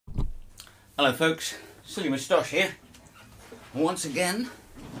Hello folks, Silly Moustache here once again,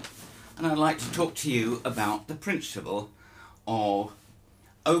 and I'd like to talk to you about the principle of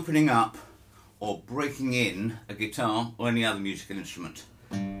opening up or breaking in a guitar or any other musical instrument.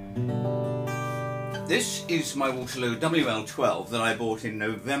 This is my Waterloo WL12 that I bought in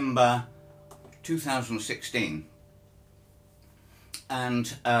November 2016,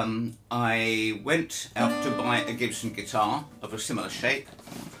 and I went out to buy a Gibson guitar of a similar shape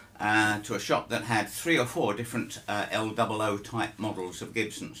to a shop that had 3 or 4 different L00 type models of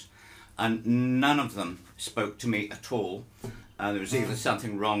Gibsons, and none of them spoke to me at all. There was either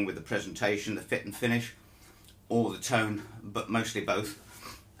something wrong with the presentation, the fit and finish, or the tone, but mostly both.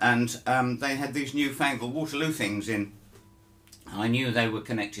 And they had these newfangled Waterloo things in. I knew they were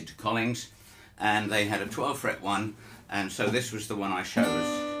connected to Collings, and they had a 12 fret one, and so this was the one I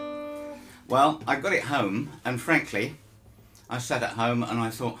chose. Well, I got it home, and frankly, I sat at home and I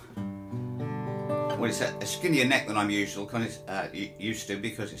thought, well, it's a skinnier neck than I'm used to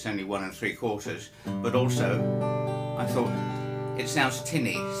because it's only 1 3/4, but also I thought it sounds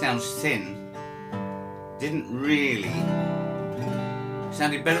tinny, sounds thin. Didn't really,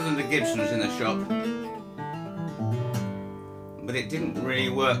 sounded better than the Gibsons in the shop, but it didn't really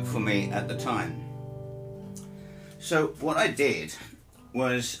work for me at the time. So what I did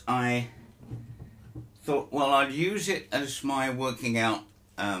was I thought, well, I'll use it as my working out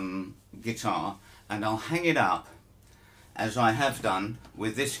guitar, and I'll hang it up as I have done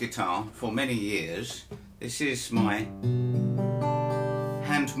with this guitar for many years. This is my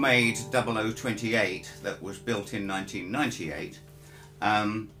handmade 0028 that was built in 1998,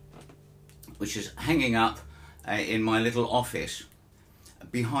 which is hanging up in my little office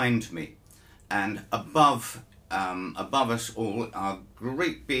behind me, and above us all are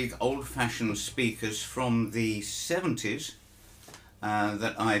great big old-fashioned speakers from the 70s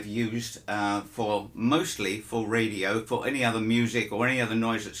that I've used mostly for radio, for any other music or any other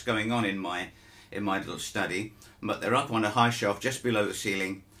noise that's going on in my little study. But they're up on a high shelf just below the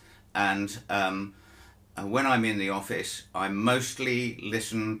ceiling, and when I'm in the office I mostly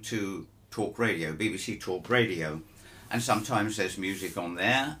listen to talk radio, BBC Talk Radio. And sometimes there's music on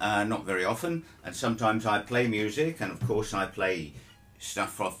there, not very often, and sometimes I play music, and of course I play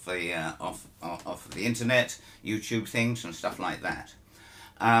stuff off the internet, YouTube things and stuff like that.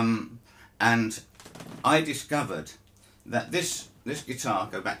 And I discovered that this guitar,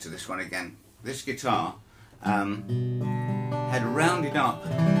 go back to this one again, this guitar had rounded up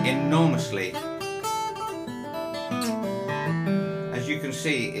enormously. As you can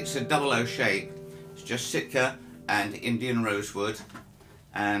see, it's a 00 shape, it's just Sitka and Indian rosewood,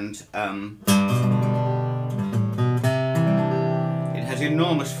 and it has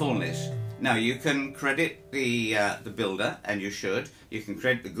enormous fullness. Now you can credit the builder, and you should. You can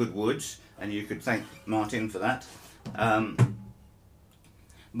credit the good woods, and you could thank Martin for that. And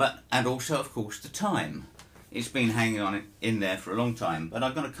also, of course, the time. It's been hanging on in there for a long time. But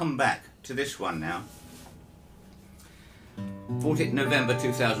I'm going to come back to this one now. Bought it in November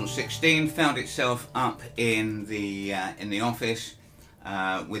 2016, found itself up in the office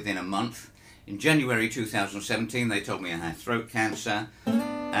within a month. In January 2017 they told me I had throat cancer,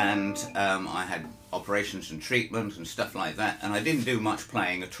 and I had operations and treatment and stuff like that, and I didn't do much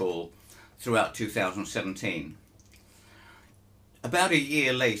playing at all throughout 2017. About a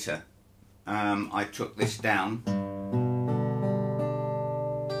year later I took this down,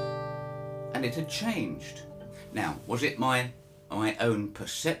 and it had changed. Now, was it my own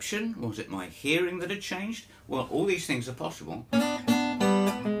perception? Was it my hearing that had changed? Well, all these things are possible.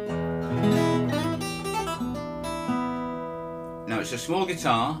 Now, it's a small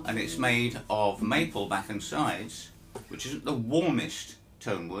guitar, and it's made of maple back and sides, which isn't the warmest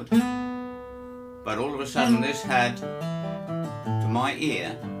tone wood, but all of a sudden this had, to my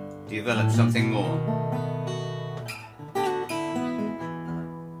ear, developed something more.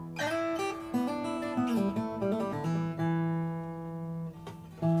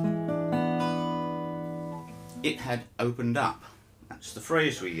 It had opened up. That's the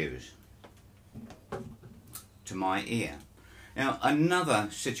phrase we use. To my ear. Now, another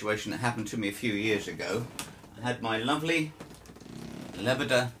situation that happened to me a few years ago, I had my lovely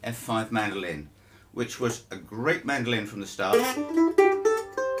Lebeda F5 mandolin, which was a great mandolin from the start.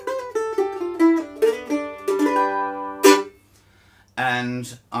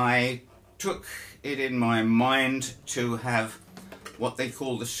 And I took it in my mind to have what they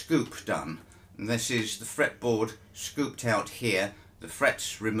call the scoop done. And this is the fretboard scooped out here, the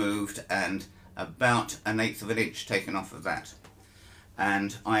frets removed, and about 1/8 of an inch taken off of that.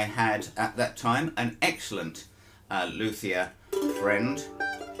 And I had at that time an excellent luthier friend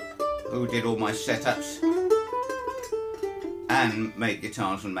who did all my setups and made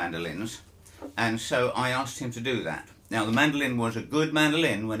guitars and mandolins, and so I asked him to do that. Now the mandolin was a good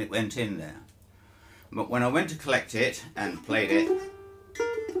mandolin when it went in there, but when I went to collect it and played it,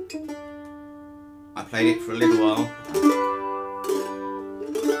 I played it for a little while.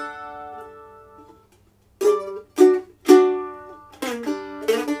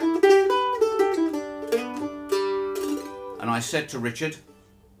 And I said to Richard,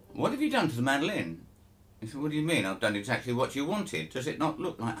 "What have you done to the mandolin?" He said, "What do you mean? I've done exactly what you wanted. Does it not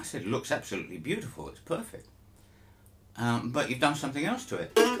look like?" I said, "It looks absolutely beautiful. It's perfect. But you've done something else to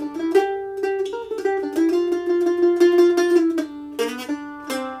it."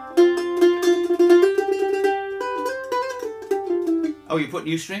 "Oh, you put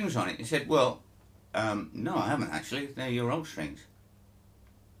new strings on it?" He said, "Well, no, I haven't actually. They're your old strings."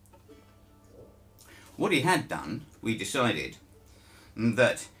 What he had done, we decided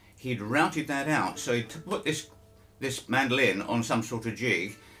that he'd routed that out, so he'd put this mandolin on some sort of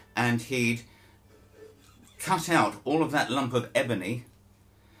jig, and he'd cut out all of that lump of ebony,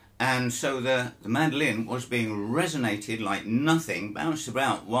 and so the mandolin was being resonated like nothing, bounced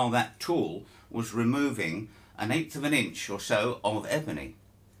about while that tool was removing 1/8 of an inch or so of ebony.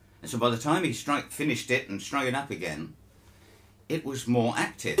 And so by the time he finished it and strung it up again, it was more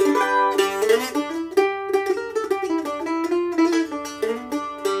active.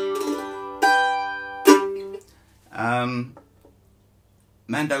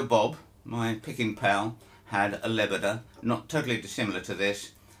 Mando Bob, my picking pal, had a Lebeda, not totally dissimilar to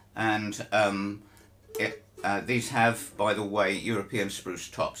this, and these have, by the way, European spruce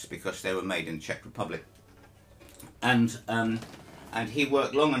tops because they were made in the Czech Republic. And he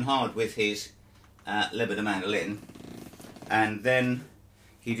worked long and hard with his Lebeda mandolin, and then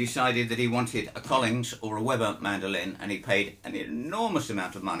he decided that he wanted a Collins or a Weber mandolin, and he paid an enormous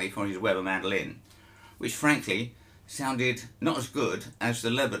amount of money for his Weber mandolin, which frankly sounded not as good as the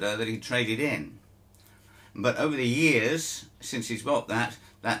Lebeda that he traded in. But over the years, since he's bought that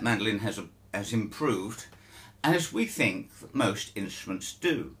mandolin has improved, as we think most instruments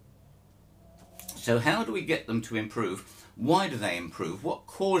do. So how do we get them to improve? Why do they improve? What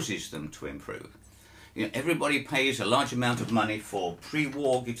causes them to improve? You know, everybody pays a large amount of money for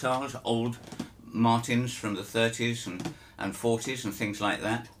pre-war guitars, old Martins from the 30s and 40s and things like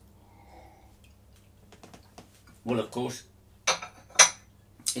that. Well, of course,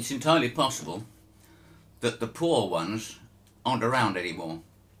 it's entirely possible that the poor ones aren't around anymore,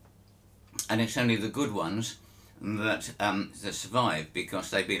 and it's only the good ones that survive because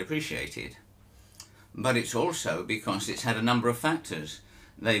they've been appreciated. But it's also because it's had a number of factors.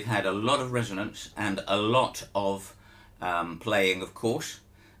 They've had a lot of resonance and a lot of playing, of course,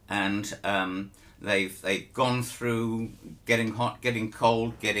 and they've gone through getting hot, getting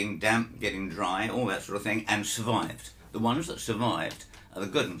cold, getting damp, getting dry, all that sort of thing, and survived. The ones that survived are the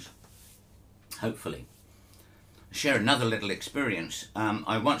good ones, hopefully. I'll share another little experience.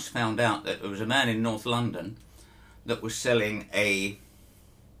 I once found out that there was a man in North London that was selling a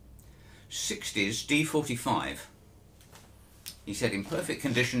 60s D45. He said, in perfect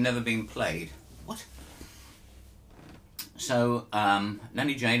condition, never been played. What? So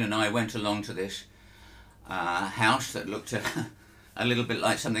Nanny Jane and I went along to this house that looked a little bit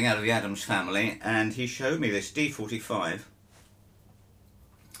like something out of the Addams Family, and he showed me this D45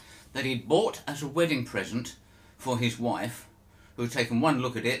 that he'd bought as a wedding present for his wife, who had taken one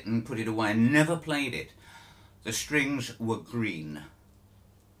look at it and put it away and never played it. The strings were green.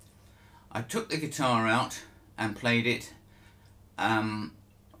 I took the guitar out and played it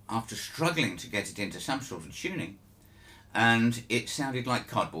after struggling to get it into some sort of tuning, and it sounded like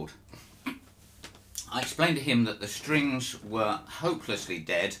cardboard. I explained to him that the strings were hopelessly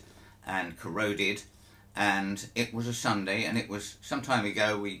dead and corroded, and it was a Sunday, and it was some time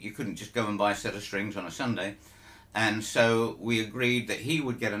ago. You couldn't just go and buy a set of strings on a Sunday, and so we agreed that he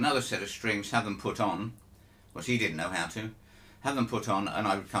would get another set of strings, have them put on, because he didn't know how to, have them put on, and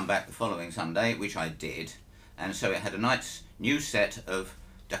I would come back the following Sunday, which I did. And so it had a nice new set of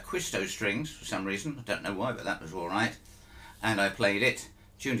D'Acquisto strings for some reason. I don't know why, but that was all right. And I played it,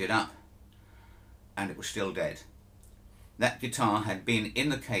 tuned it up, and it was still dead. That guitar had been in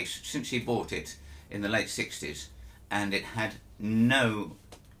the case since he bought it in the late 60s, and it had no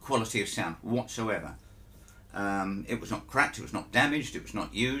quality of sound whatsoever. It was not cracked, it was not damaged, it was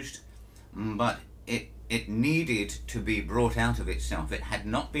not used, but it needed to be brought out of itself. It had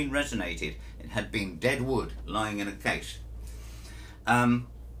not been resonated. It had been dead wood lying in a case. I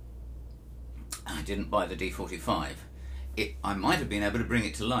didn't buy the D45. I might have been able to bring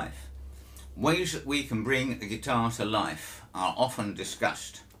it to life. Ways that we can bring a guitar to life are often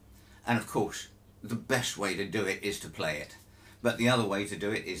discussed, And of course, the best way to do it is to play it. But the other way to do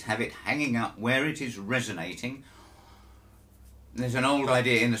it is have it hanging up where it is resonating. There's an old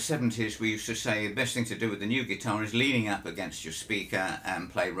idea in the 70s, we used to say the best thing to do with the new guitar is leaning up against your speaker and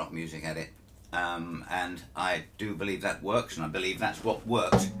play rock music at it. And I do believe that works, and I believe that's what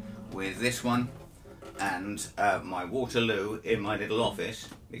worked with this one and my Waterloo in my little office,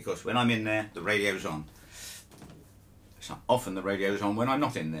 because when I'm in there, the radio's on. So often the radio's on when I'm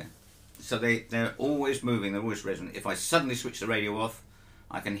not in there. So they're always moving, they're always resonant. If I suddenly switch the radio off,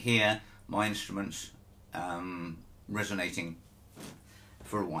 I can hear my instruments resonating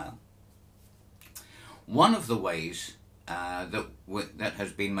for a while. One of the ways that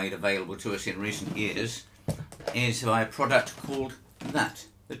has been made available to us in recent years is by a product called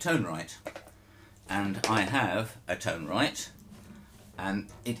the Tone Right. And I have a Tone Right, and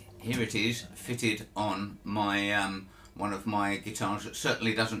here it is fitted on my one of my guitars that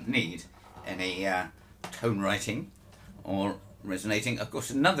certainly doesn't need any tone writing or resonating. Of course,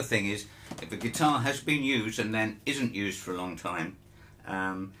 another thing is, if a guitar has been used and then isn't used for a long time,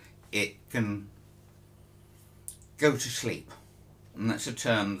 it can go to sleep, and that's a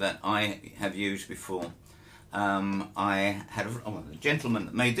term that I have used before. I had a gentleman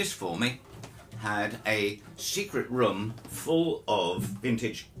that made this for me had a secret room full of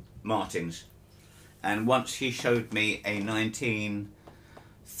vintage Martins, and once he showed me a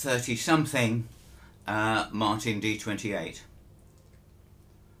 1930 something Martin D28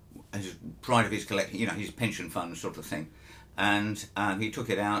 as pride of his collection, you know, his pension fund sort of thing. And he took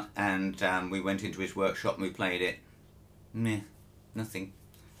it out, and we went into his workshop and we played it. Meh, nothing.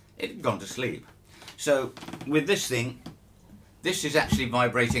 It had gone to sleep. So with this thing, this is actually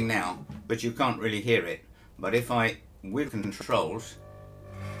vibrating now, but you can't really hear it. But if with controls,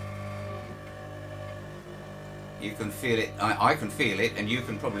 you can feel it. I can feel it, and you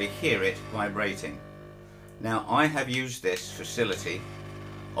can probably hear it vibrating. Now, I have used this facility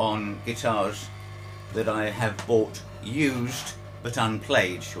on guitars that I have bought used but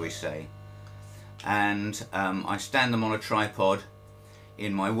unplayed, shall we say, and I stand them on a tripod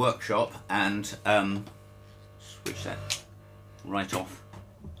in my workshop and switch that right off.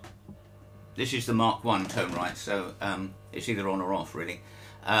 This is the Mark I Tone Right, so it's either on or off really.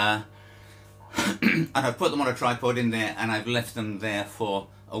 And I've put them on a tripod in there, and I've left them there for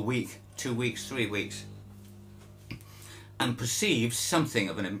a week, 2 weeks, 3 weeks, and perceived something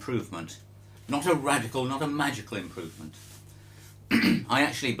of an improvement. Not a radical, not a magical improvement. I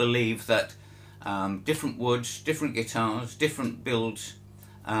actually believe that different woods, different guitars, different builds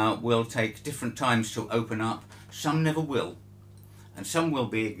will take different times to open up. Some never will. And some will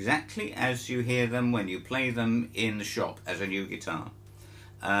be exactly as you hear them when you play them in the shop as a new guitar.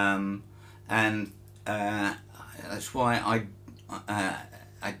 That's why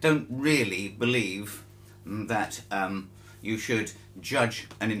I don't really believe that you should judge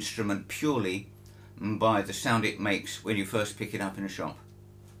an instrument purely by the sound it makes when you first pick it up in a shop,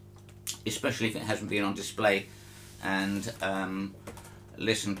 especially if it hasn't been on display and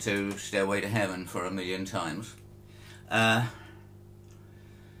listened to Stairway to Heaven for 1,000,000 times.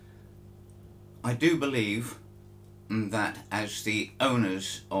 I do believe that as the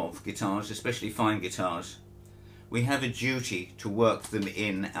owners of guitars, especially fine guitars, we have a duty to work them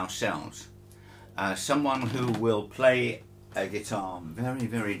in ourselves. Someone who will play a guitar very,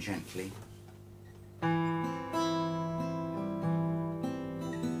 very gently,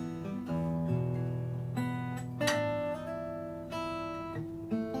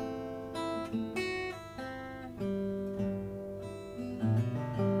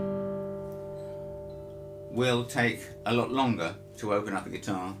 will take a lot longer to open up a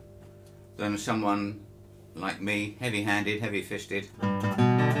guitar than someone like me, heavy-handed, heavy-fisted.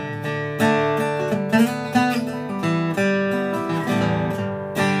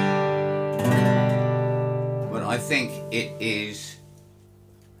 But I think it is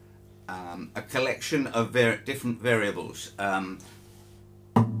a collection of different variables.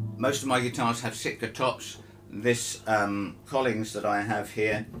 Most of my guitars have Sitka tops. This Collings that I have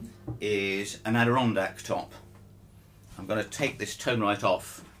here is an Adirondack top. I'm going to take this Tone Right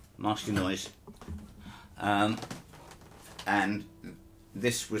off, nasty noise, and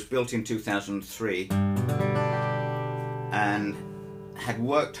this was built in 2003 and had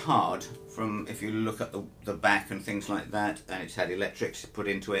worked hard from, if you look at the back and things like that, and it's had electrics put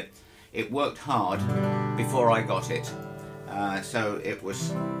into it. It worked hard before I got it, so it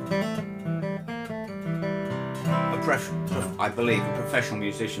was I believe a professional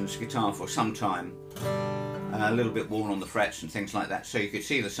musician's guitar for some time, a little bit worn on the frets and things like that, so you could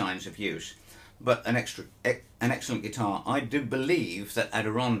see the signs of use. But an excellent guitar. I do believe that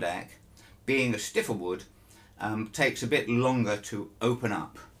Adirondack being a stiffer wood, takes a bit longer to open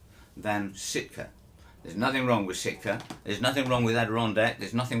up than Sitka. There's nothing wrong with Sitka, there's nothing wrong with Adirondack,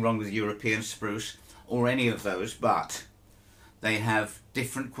 there's nothing wrong with European spruce or any of those, but they have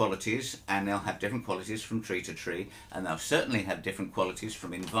different qualities, and they'll have different qualities from tree to tree, and they'll certainly have different qualities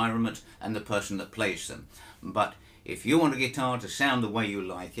from environment and the person that plays them. But if you want a guitar to sound the way you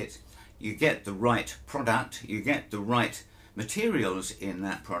like it, you get the right product, you get the right materials in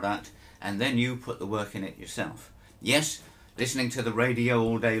that product, and then you put the work in it yourself. Yes, listening to the radio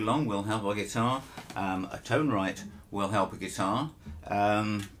all day long will help a guitar, a tone right will help a guitar,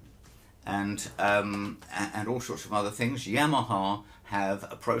 and all sorts of other things. Yamaha have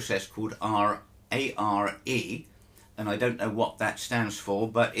a process called ARE, and I don't know what that stands for,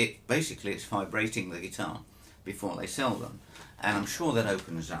 but basically it's vibrating the guitar before they sell them, and I'm sure that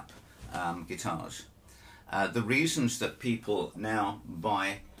opens up guitars. The reasons that people now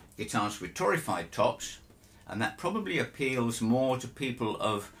buy guitars with torrefied tops, and that probably appeals more to people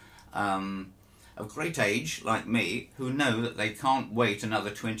of great age like me, who know that they can't wait another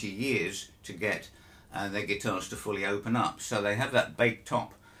 20 years to get their guitars to fully open up. So they have that baked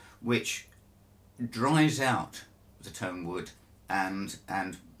top which dries out the tone wood and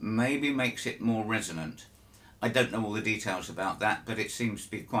maybe makes it more resonant. I don't know all the details about that, but it seems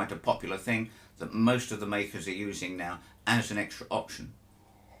to be quite a popular thing that most of the makers are using now as an extra option.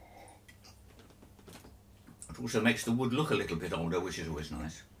 It also makes the wood look a little bit older, which is always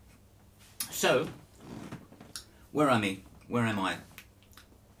nice. So, where am I?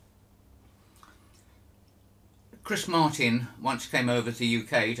 Chris Martin once came over to the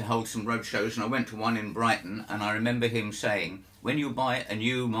UK to hold some road shows, and I went to one in Brighton, and I remember him saying, when you buy a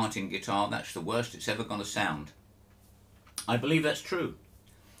new Martin guitar, that's the worst it's ever going to sound. I believe that's true.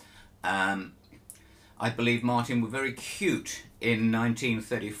 I believe Martin were very cute in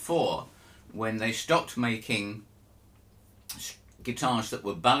 1934 when they stopped making guitars that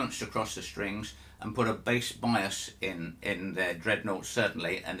were balanced across the strings and put a bass bias in their dreadnoughts,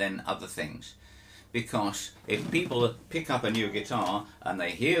 certainly, and then other things. Because if people pick up a new guitar and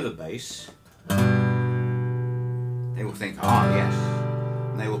they hear the bass, they will think, ah yes,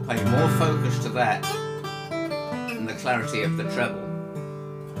 and they will pay more focus to that than the clarity of the treble.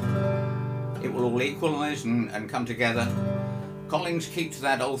 It will all equalise and come together. Collings keeps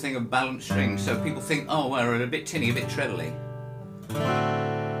that whole thing of balanced strings, so people think, oh well, they're a bit tinny, a bit trebly.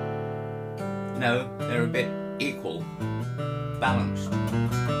 No, they're a bit equal, balanced.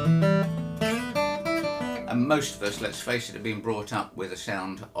 And most of us, let's face it, have been brought up with the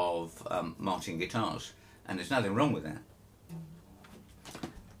sound of Martin guitars, and there's nothing wrong with that.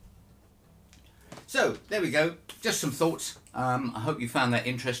 So, there we go, just some thoughts. I hope you found that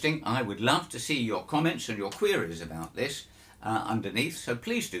interesting. I would love to see your comments and your queries about this underneath, so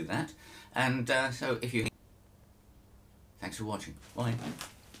please do that. And so if you... Thanks for watching. Bye.